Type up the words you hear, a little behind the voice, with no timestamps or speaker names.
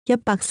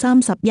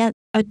131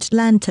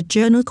 Atlanta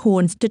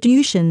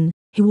Journal-Constitution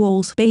He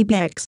was Baby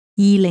X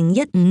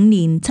 2015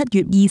年7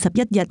月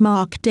21日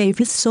Mark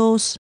Davis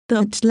Source The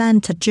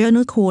Atlanta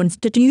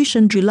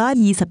Journal-Constitution July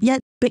 21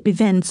 Big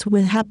events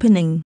were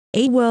happening.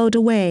 A world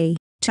away,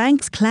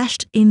 tanks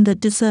clashed in the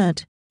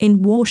desert.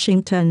 In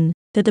Washington,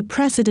 the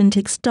president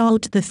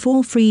extolled the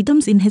four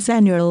freedoms in his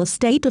annual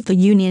State of the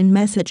Union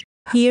message.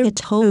 Here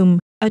at home,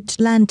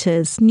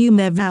 Atlanta's new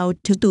mayor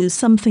vowed to do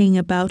something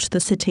about the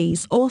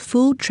city's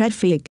awful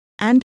traffic,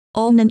 and,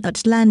 on an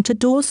Atlanta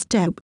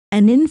doorstep,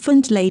 an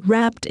infant lay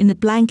wrapped in a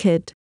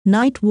blanket.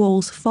 Night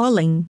was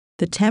falling,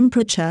 the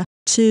temperature,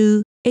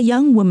 too. A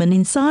young woman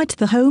inside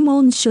the home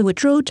on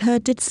Sherwood Road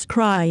heard its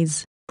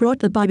cries, brought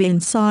the baby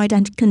inside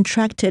and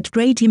contracted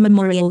Grady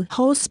Memorial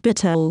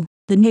Hospital.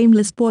 The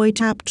nameless boy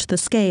tapped the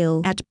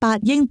scale at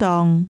Bat Ying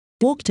Dong.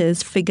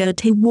 Doctors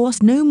figured he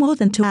was no more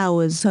than 2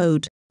 hours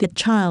old. The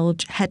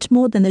child had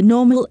more than the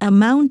normal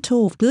amount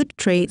of good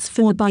traits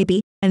for a baby,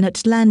 an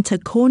Atlanta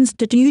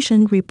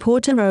Constitution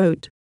reporter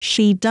wrote.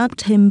 She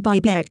dubbed him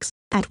Baby X.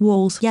 At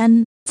Walls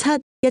Yan,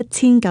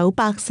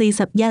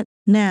 1941.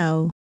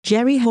 Now,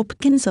 Jerry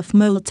Hopkins of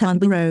Moulton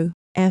Borough,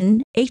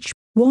 NH,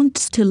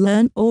 wants to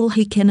learn all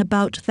he can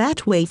about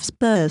that waif's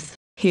birth.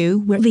 Who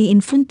were the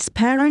infant's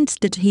parents?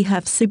 Did he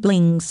have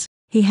siblings?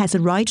 He has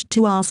a right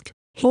to ask.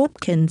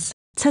 Hopkins,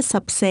 to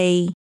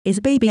say, is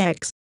Baby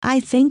X. I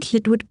think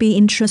it would be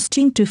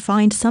interesting to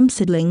find some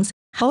siblings,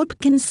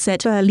 Hopkins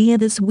said earlier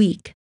this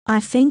week.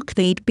 I think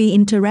they'd be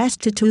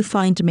interested to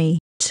find me,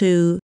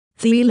 too.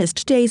 The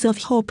last days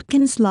of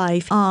Hopkins'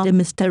 life are a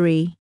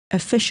mystery.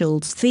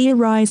 Officials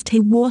theorized he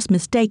was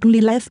mistakenly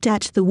left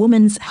at the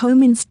woman's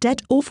home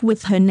instead of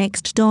with her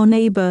next-door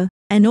neighbor,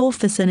 an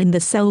officer in the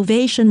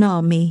Salvation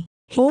Army.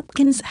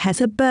 Hopkins has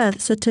a birth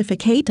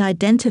certificate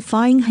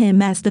identifying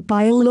him as the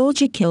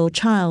biological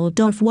child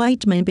of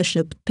Whiteman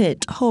Bishop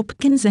Pitt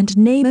Hopkins and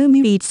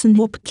Naomi Eidson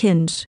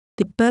Hopkins.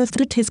 The birth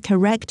date is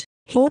correct.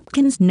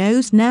 Hopkins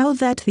knows now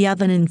that the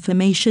other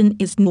information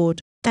is not,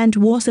 and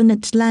was an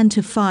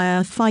Atlanta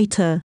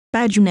firefighter.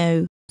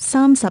 Badgeno,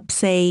 some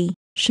say.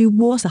 She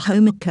was a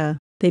homemaker.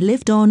 They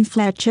lived on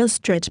Fletcher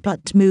Street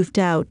but moved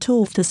out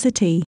of the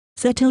city,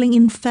 settling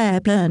in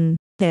Fairburn.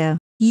 There,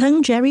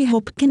 young Jerry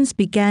Hopkins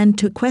began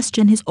to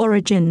question his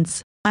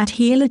origins. I'd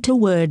hear little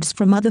words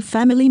from other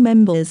family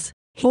members,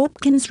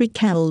 Hopkins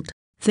recalled.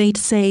 They'd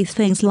say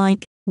things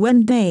like,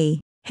 when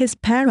they, his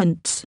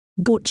parents,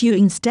 got you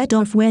instead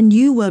of when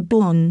you were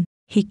born.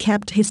 He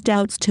kept his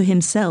doubts to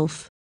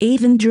himself,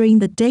 even during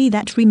the day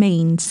that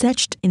remains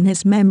etched in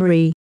his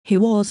memory. He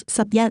was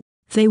yet.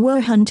 They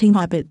were hunting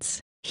rabbits.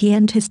 He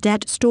and his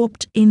dad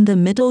stopped in the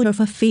middle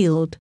of a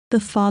field. The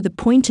father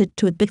pointed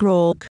to a big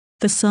rock.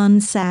 The son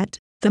said.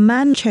 The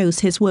man chose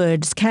his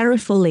words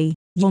carefully.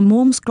 Your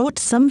mom's got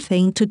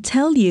something to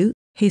tell you,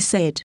 he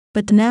said,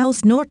 but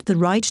now's not the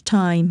right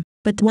time.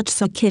 But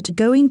what's a kid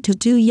going to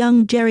do?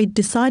 Young Jerry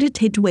decided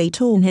he'd wait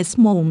on his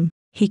mom.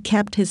 He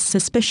kept his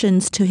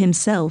suspicions to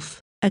himself.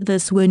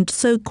 Others weren't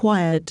so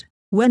quiet.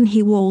 When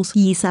he was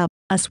up,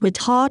 a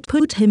sweetheart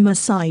put him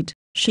aside.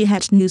 She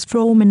had news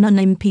from an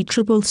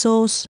unimpeachable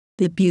source,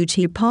 the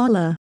beauty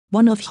parlor.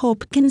 One of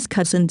Hopkins'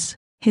 cousins,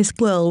 his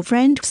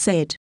girlfriend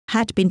said,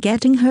 had been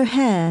getting her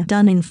hair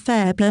done in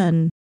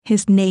Fairburn.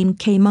 His name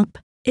came up.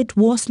 It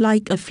was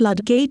like a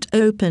floodgate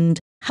opened,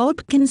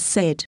 Hopkins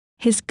said.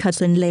 His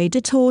cousin laid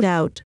it all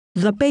out.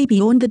 The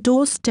baby on the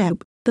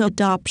doorstep, the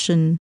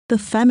adoption, the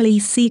family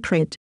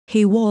secret.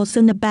 He was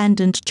an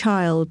abandoned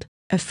child,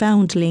 a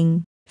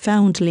foundling.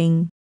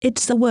 Foundling.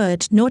 It's a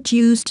word not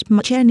used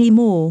much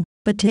anymore.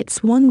 But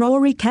it's one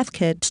Rory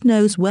Cathcart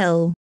knows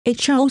well, a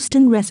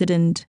Charleston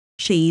resident.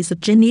 She's a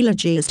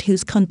genealogist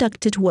who's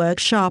conducted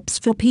workshops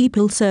for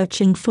people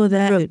searching for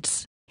their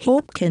roots.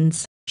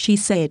 Hopkins, she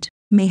said,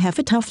 may have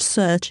a tough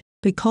search,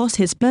 because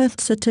his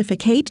birth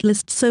certificate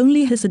lists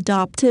only his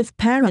adoptive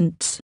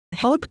parents.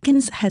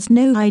 Hopkins has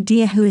no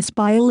idea who his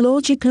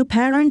biological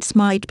parents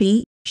might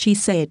be, she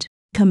said,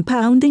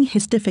 compounding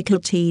his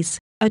difficulties.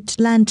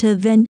 Atlanta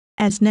then,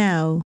 as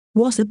now,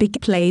 was a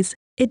big place.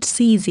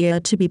 It's easier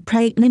to be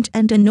pregnant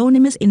and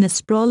anonymous in a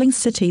sprawling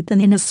city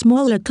than in a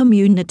smaller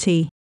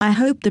community. I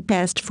hope the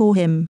best for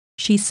him,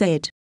 she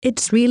said.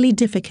 It's really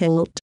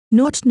difficult,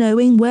 not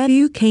knowing where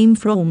you came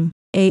from.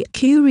 A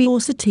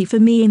curiosity for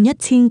me in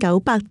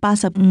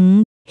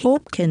 1935.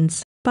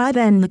 Hopkins, by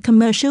then a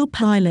commercial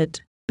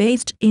pilot,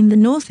 based in the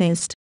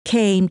Northeast,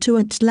 came to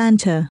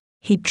Atlanta.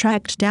 He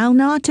tracked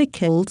down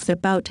articles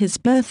about his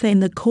birth in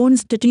the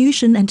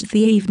Constitution and the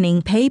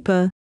evening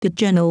paper, the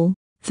Journal.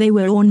 They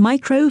were on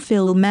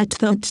microfilm at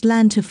the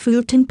Atlanta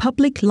Fulton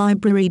Public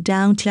Library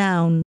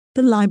downtown.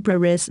 The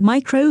library's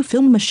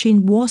microfilm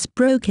machine was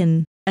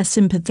broken. A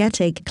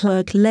sympathetic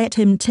clerk let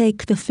him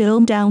take the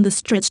film down the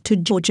street to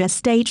Georgia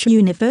State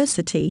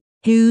University,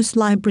 whose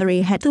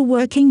library had the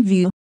working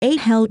view. A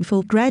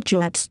helpful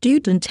graduate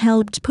student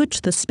helped put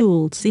the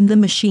spools in the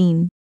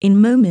machine. In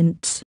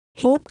moments,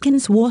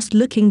 Hopkins was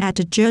looking at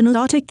a journal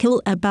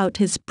article about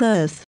his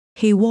birth.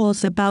 He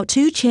was about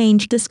to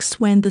change discs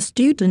when the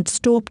student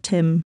stopped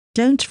him.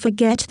 Don't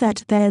forget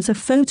that there's a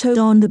photo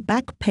on the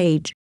back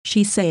page,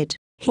 she said.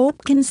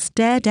 Hopkins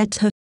stared at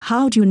her.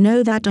 How do you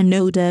know that? An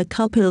older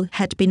couple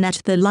had been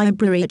at the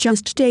library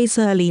just days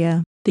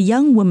earlier, the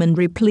young woman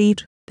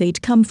replied.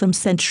 They'd come from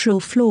Central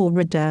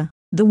Florida.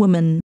 The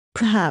woman,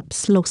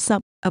 perhaps looks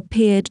up,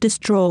 appeared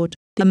distraught.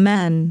 The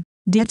man,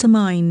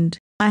 determined.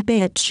 I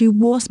bet she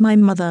was my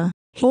mother,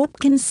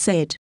 Hopkins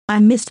said. I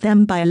missed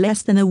them by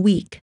less than a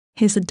week.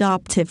 His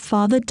adoptive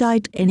father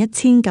died in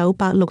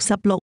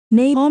 1966.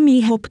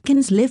 Naomi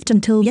Hopkins lived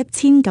until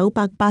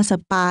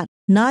 1938.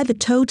 Neither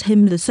told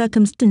him the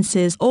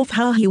circumstances of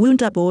how he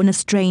wound up on a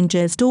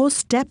stranger's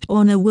doorstep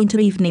on a winter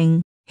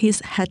evening. He's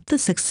had the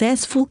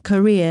successful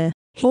career.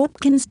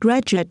 Hopkins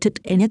graduated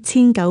in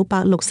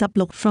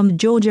 1966 from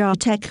Georgia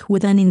Tech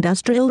with an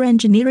industrial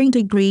engineering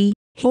degree.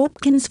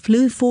 Hopkins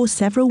flew for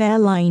several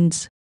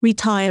airlines,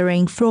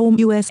 retiring from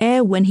U.S.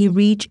 Air when he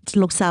reached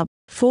Luxor.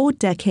 For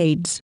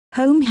decades,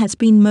 home has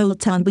been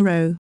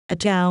Moultonborough, a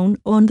town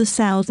on the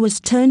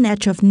southwestern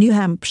edge of New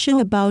Hampshire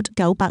about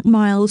 12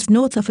 miles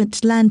north of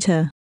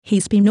Atlanta.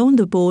 He's been on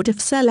the board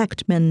of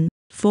selectmen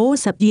for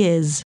some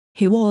years.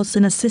 He was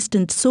an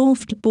assistant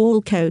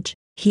softball coach.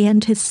 He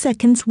and his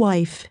second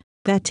wife,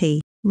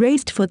 Betty,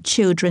 raised 4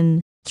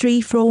 children,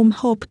 3 from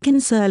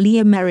Hopkins'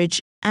 earlier marriage,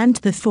 and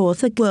the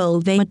 4th a girl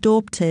they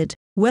adopted.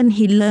 When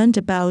he learned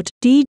about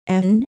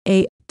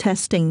DNA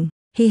testing,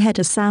 he had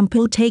a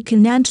sample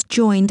taken and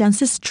joined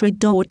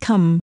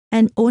Ancestry.com,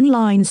 an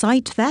online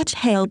site that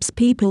helps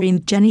people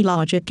in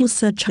genealogical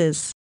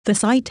searches. The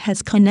site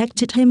has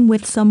connected him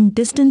with some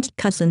distant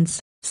cousins,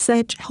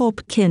 said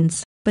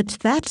Hopkins, but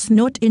that's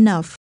not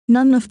enough.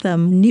 None of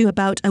them knew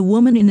about a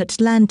woman in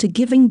Atlanta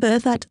giving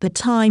birth at the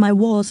time I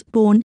was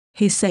born,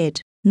 he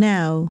said.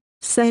 Now,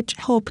 said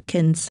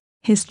Hopkins,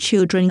 his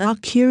children are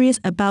curious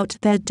about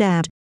their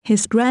dad.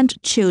 His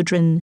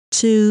grandchildren,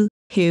 too,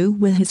 who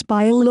were his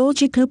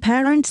biological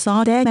parents.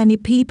 Are there many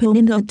people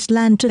in the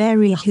Atlanta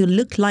area who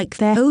look like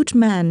their old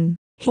man?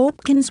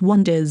 Hopkins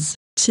wonders,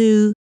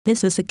 too.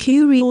 This is a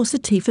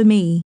curiosity for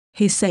me,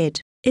 he said.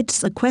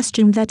 It's a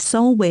question that's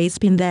always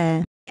been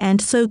there,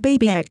 and so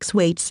Baby X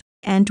waits,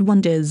 and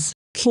wonders.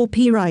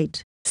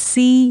 Copyright,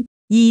 C.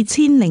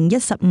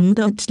 2015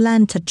 The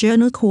Atlanta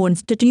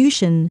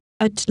Journal-Constitution,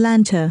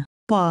 Atlanta,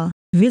 Bar.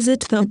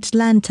 Visit the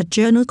Atlanta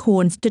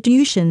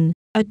Journal-Constitution,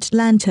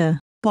 Atlanta,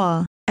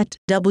 Bar, at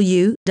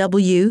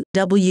www.ajc.com.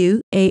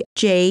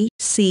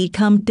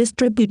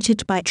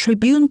 Distributed by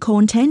Tribune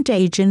Content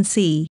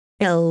Agency,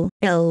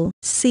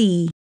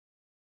 LLC.